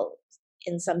hypocritical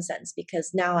in some sense, because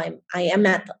now I'm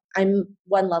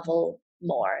one level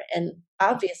more, and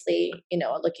obviously,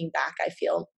 looking back, I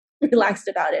feel relaxed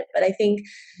about it. But I think,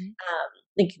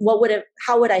 like,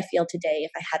 how would I feel today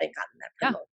if I hadn't gotten that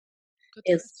promotion?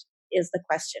 Is the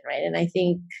question, right? And I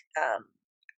think,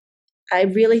 I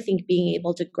really think being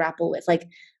able to grapple with, like,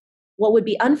 what would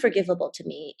be unforgivable to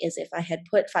me is if I had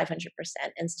put 500%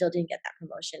 and still didn't get that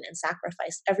promotion and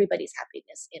sacrificed everybody's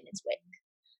happiness in its wake.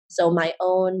 So my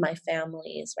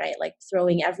family's, right? Like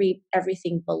throwing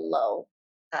everything below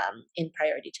in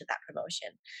priority to that promotion.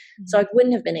 Mm-hmm. So I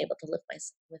wouldn't have been able to live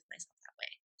with myself that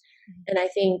way. Mm-hmm. And I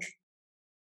think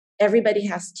everybody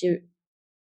has to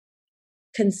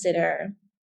consider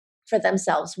for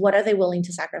themselves, what are they willing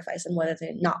to sacrifice and what are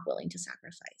they not willing to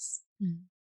sacrifice?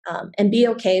 Mm-hmm. And be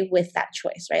okay with that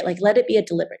choice, right? Like, let it be a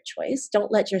deliberate choice.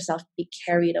 Don't let yourself be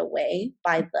carried away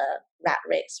by the rat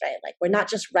race, right? Like, we're not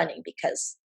just running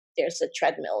because there's a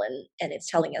treadmill and it's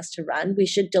telling us to run. We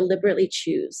should deliberately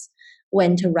choose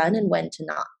when to run and when to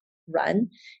not run,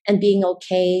 and being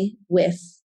okay with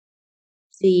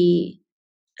the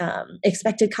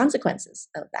expected consequences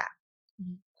of that.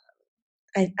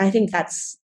 Mm-hmm. I think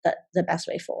that's the best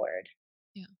way forward.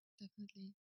 Yeah,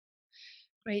 definitely.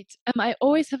 Great. I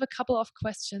always have a couple of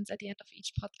questions at the end of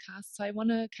each podcast, so I want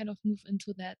to kind of move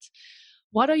into that.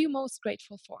 What are you most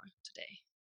grateful for today?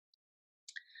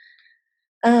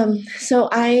 So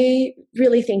I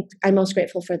really think I'm most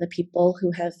grateful for the people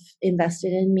who have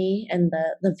invested in me and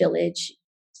the village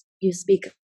you speak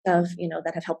of,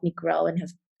 that have helped me grow and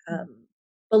have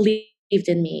believed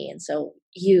in me. And so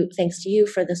thanks to you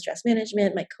for the stress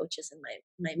management, my coaches and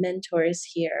my mentors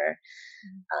here,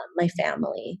 my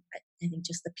family. I think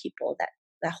just the people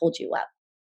that hold you up.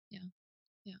 Yeah.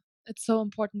 It's so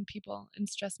important, people in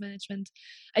stress management.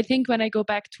 I think when I go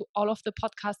back to all of the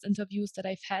podcast interviews that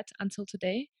I've had until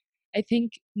today, I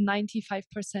think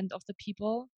 95% of the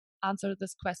people answer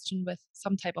this question with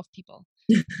some type of people.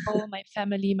 Oh, my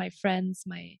family, my friends,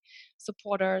 my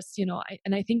supporters,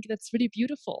 and I think that's really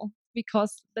beautiful,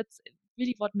 because that's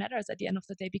really what matters at the end of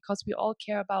the day, because we all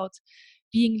care about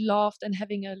being loved and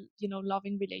having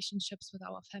loving relationships with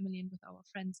our family and with our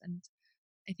friends. And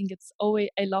I think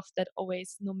I love that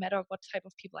always, no matter what type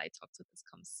of people I talk to, this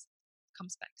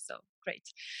comes back. So great.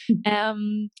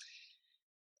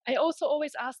 I also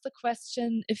always ask the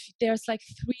question if there's like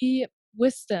 3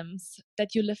 wisdoms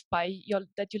that you live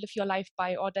your life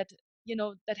by, or that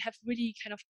that have really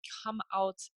kind of come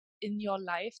out in your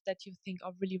life that you think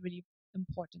are really, really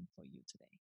important for you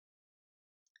today.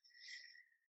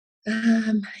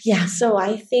 Yeah, so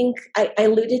I think I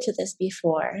alluded to this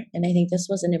before, and I think this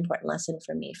was an important lesson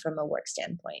for me from a work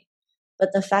standpoint.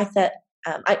 But the fact that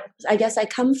I guess I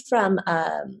come from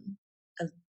a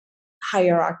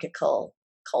hierarchical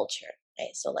culture,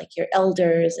 right? So like your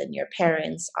elders and your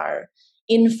parents are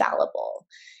infallible,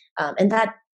 and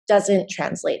that doesn't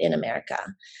translate in America.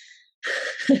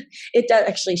 It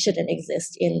actually shouldn't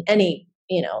exist in any,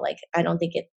 like, I don't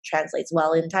think it translates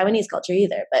well in Taiwanese culture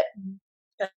either. But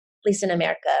least in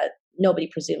America, nobody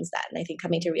presumes that. And I think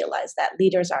coming to realize that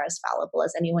leaders are as fallible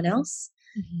as anyone else,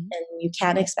 and you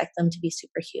can't expect them to be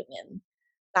superhuman.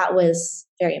 That was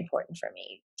very important for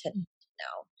me to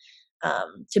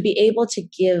know. To be able to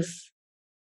give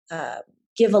a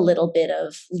little bit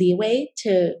of leeway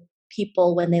to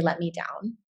people when they let me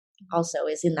down also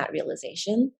is in that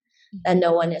realization that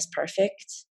no one is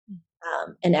perfect,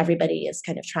 and everybody is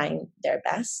kind of trying their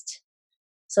best.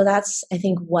 So that's, I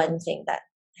think, one thing that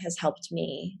has helped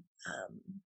me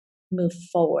move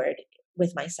forward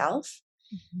with myself.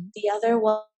 The other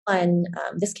one,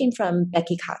 this came from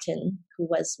Becky Cotton, who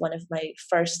was one of my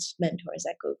first mentors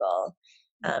at Google.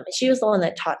 And she was the one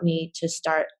that taught me to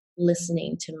start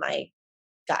listening to my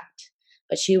gut.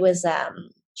 But she was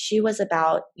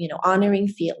about, honoring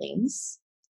feelings,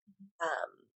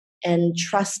 and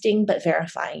trusting but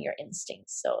verifying your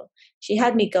instincts. So she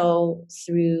had me go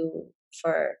through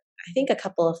for, I think, a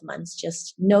couple of months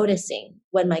just noticing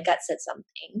when my gut said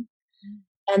something,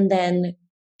 and then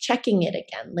checking it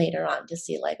again later on to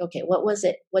see, like, okay, what was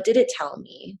it? What did it tell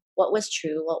me? What was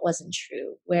true? What wasn't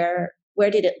true? Where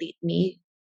did it lead me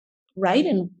right?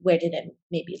 And where did it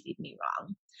maybe lead me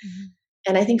wrong?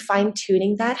 And I think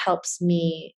fine-tuning that helps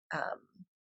me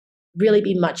really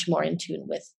be much more in tune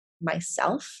with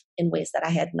myself in ways that I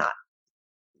had not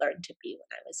learned to be when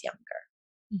I was younger.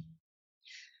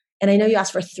 And I know you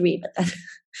asked for 3, but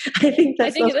I think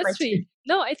it is 3.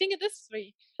 No, I think it is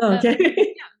 3. Okay.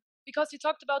 Yeah, because you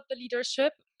talked about the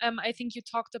leadership. I think you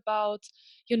talked about,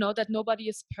 that nobody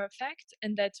is perfect,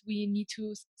 and that we need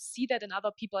to see that in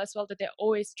other people as well, that they're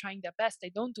always trying their best.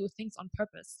 They don't do things on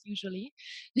purpose usually.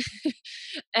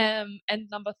 And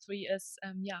number 3 is,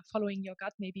 following your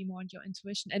gut, maybe more on your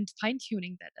intuition, and fine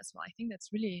tuning that as well. I think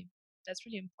that's really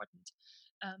important.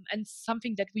 And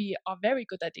something that we are very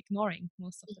good at ignoring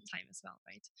most of the time as well,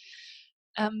 right?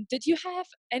 Did you have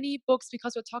any books,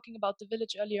 because we're talking about The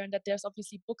Village earlier and that there's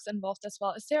obviously books involved as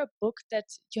well. Is there a book that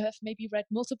you have maybe read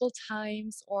multiple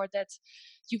times, or that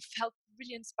you felt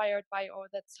really inspired by, or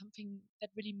that's something that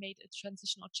really made a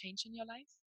transition or change in your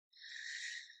life?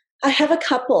 I have a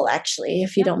couple, actually,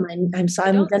 if you don't mind. I'm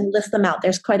going to list them out.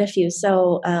 There's quite a few.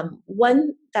 So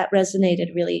one that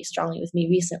resonated really strongly with me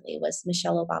recently was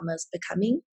Michelle Obama's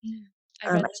Becoming.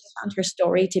 I just found her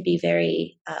story to be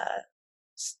very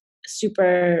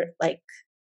super, like,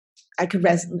 I could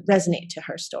resonate to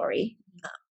her story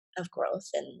of growth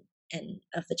and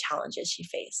of the challenges she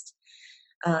faced.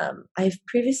 I've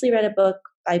previously read a book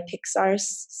by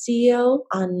Pixar's CEO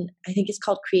on, I think it's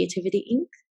called Creativity Inc.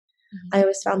 I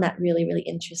always found that really, really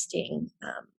interesting,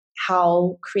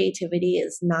 how creativity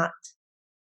is not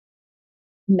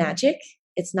magic.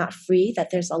 It's not free, that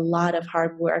there's a lot of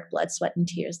hard work, blood, sweat, and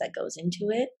tears that goes into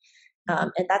it.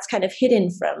 And that's kind of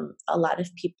hidden from a lot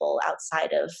of people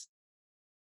outside of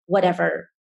whatever,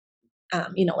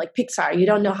 like Pixar. You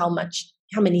don't know how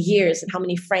many years and how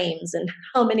many frames and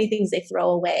how many things they throw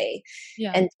away.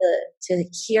 Yeah. And to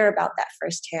hear about that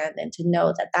firsthand, and to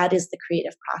know that that is the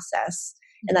creative process,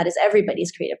 and that is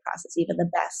everybody's creative process, even the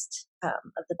best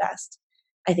of the best.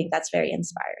 I think that's very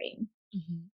inspiring.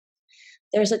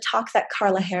 There's a talk that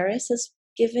Carla Harris has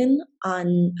given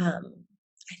on,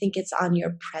 I think it's on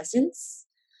your presence.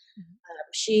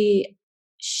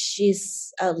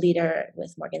 She's a leader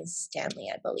with Morgan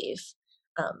Stanley, I believe.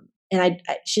 And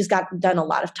she's done a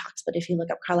lot of talks, but if you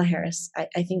look up Carla Harris,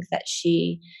 I think that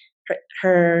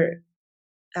her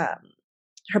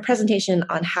presentation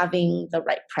on having the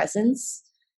right presence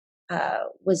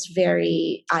was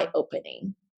very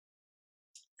eye-opening.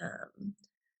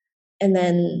 And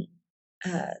then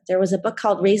there was a book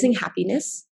called Raising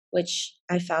Happiness, which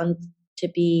I found to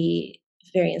be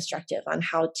very instructive on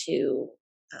how to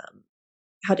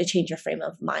change your frame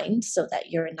of mind so that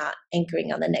you're not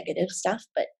anchoring on the negative stuff,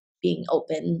 but being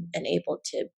open and able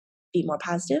to be more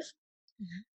positive.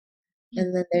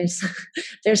 And then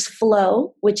there's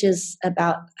Flow, which is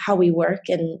about how we work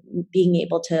and being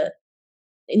able to,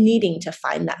 needing to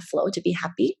find that flow to be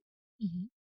happy.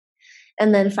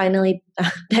 And then finally,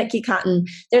 Becky Cotton,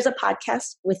 there's a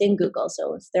podcast within Google.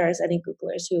 So if there's any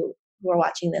Googlers who are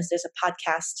watching this, there's a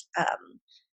podcast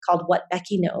called What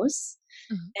Becky Knows.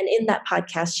 And in that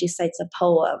podcast, she cites a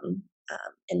poem,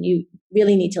 and you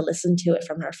really need to listen to it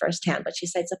from her firsthand, but she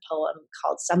cites a poem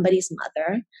called Somebody's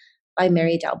Mother by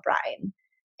Mary Del Bryan.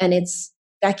 And it's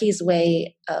Becky's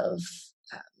way of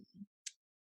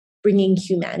bringing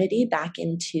humanity back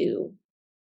into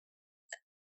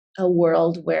a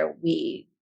world where we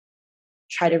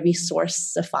try to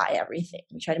resourceify everything.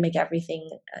 We try to make everything,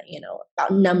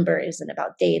 about numbers and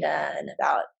about data and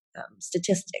about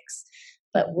statistics.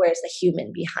 But where's the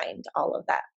human behind all of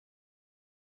that?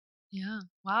 Yeah.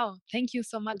 Wow. Thank you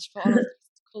so much for all of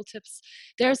these cool tips.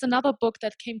 There's another book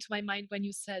that came to my mind when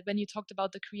you talked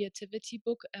about the creativity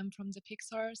book from the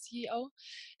Pixar CEO.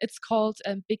 It's called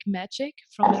Big Magic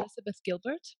from Elizabeth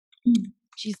Gilbert.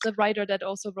 She's the writer that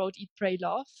also wrote Eat, Pray,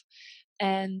 Love.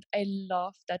 And I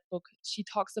love that book. She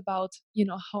talks about,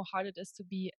 how hard it is to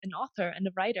be an author and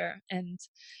a writer, and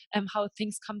how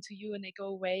things come to you and they go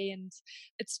away. And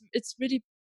it's really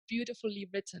beautifully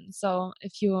written. So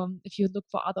if you look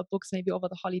for other books maybe over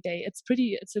the holiday, it's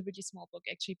a really small book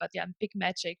actually. But yeah, Big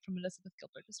Magic from Elizabeth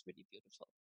Gilbert is really beautiful.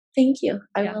 Thank you.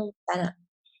 I will look that up.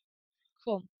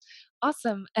 Cool.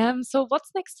 Awesome. So what's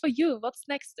next for you? What's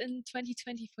next in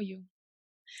 2020 for you?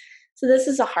 So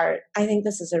I think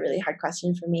this is a really hard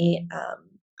question for me.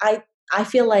 I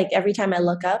feel like every time I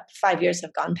look up, 5 years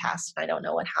have gone past and I don't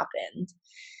know what happened.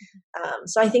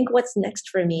 So I think what's next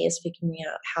for me is figuring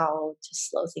out how to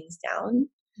slow things down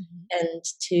and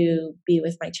to be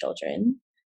with my children.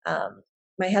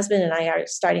 My husband and I are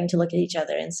starting to look at each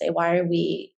other and say, why are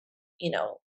we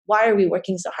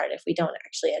working so hard if we don't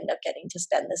actually end up getting to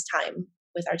spend this time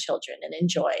with our children and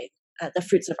enjoy the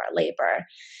fruits of our labor?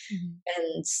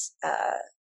 And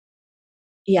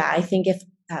I think if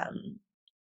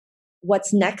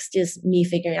what's next is me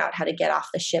figuring out how to get off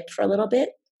the ship for a little bit,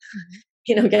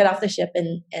 get off the ship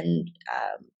and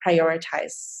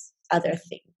prioritize other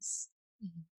things.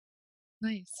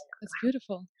 Nice. That's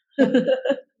beautiful.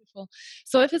 Beautiful.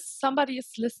 So if somebody is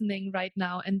listening right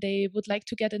now and they would like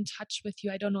to get in touch with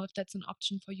you, I don't know if that's an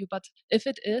option for you, but if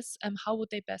it is, how would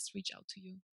they best reach out to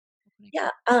you? Yeah,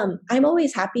 I'm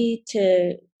always happy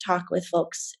to talk with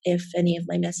folks if any of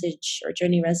my message or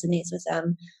journey resonates with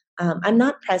them. I'm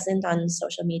not present on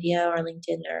social media or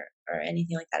LinkedIn or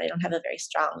anything like that. I don't have a very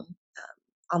strong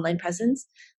online presence,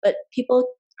 but people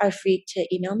are free to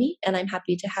email me, and I'm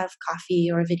happy to have coffee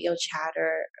or a video chat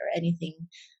or anything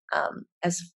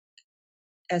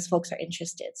as folks are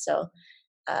interested. So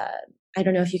I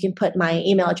don't know if you can put my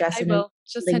email address. I will.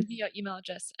 Just send me your email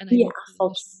address, and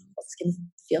folks can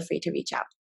feel free to reach out.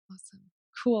 Awesome.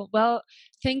 Cool. Well,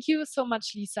 thank you so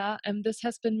much, Lisa. This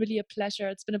has been really a pleasure.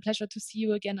 It's been a pleasure to see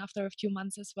you again after a few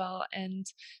months as well, and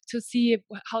to see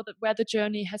where the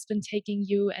journey has been taking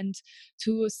you, and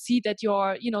to see that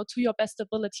you're, to your best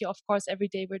ability. Of course, every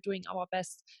day we're doing our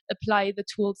best. Apply the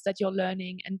tools that you're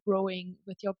learning and growing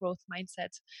with your growth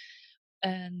mindset.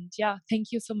 And yeah,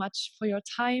 thank you so much for your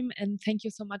time, and thank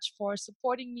you so much for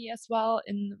supporting me as well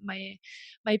in my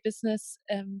business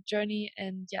journey.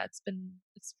 And yeah, it's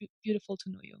beautiful to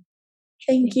know you.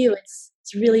 Thank you. It's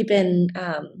really been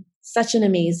such an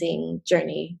amazing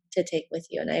journey to take with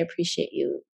you, and I appreciate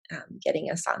you getting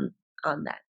us on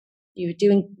that. You're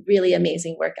doing really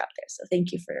amazing work out there, so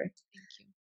thank you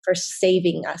for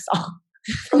saving us all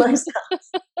from ourselves.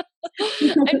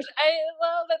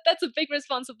 Well, that's a big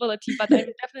responsibility, but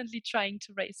I'm definitely trying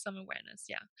to raise some awareness.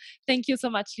 Yeah. Thank you so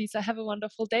much, Lisa. Have a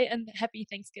wonderful day and happy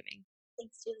Thanksgiving.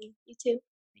 Thanks, Julie. You too.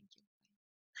 Thank you.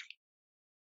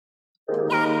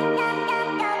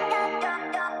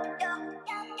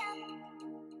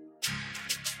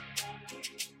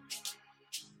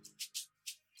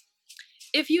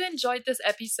 If you enjoyed this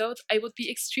episode, I would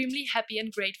be extremely happy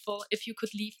and grateful if you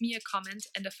could leave me a comment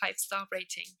and a 5-star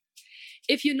rating.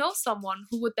 If you know someone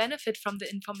who would benefit from the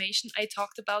information I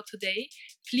talked about today,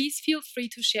 please feel free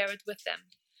to share it with them,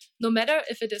 no matter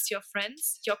if it is your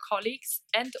friends, your colleagues,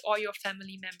 and/or your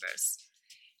family members.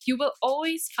 You will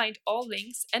always find all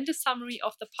links and a summary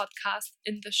of the podcast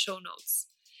in the show notes.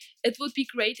 It would be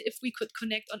great if we could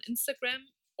connect on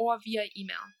Instagram or via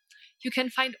email. You can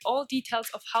find all details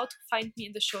of how to find me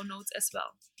in the show notes as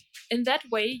well. In that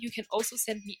way, you can also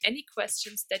send me any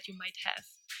questions that you might have.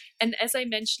 And as I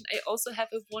mentioned, I also have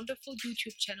a wonderful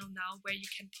YouTube channel now where you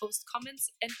can post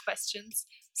comments and questions,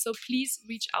 so please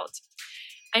reach out.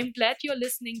 I'm glad you're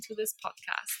listening to this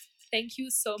podcast. Thank you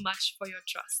so much for your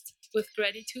trust. With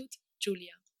gratitude,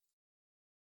 Julia.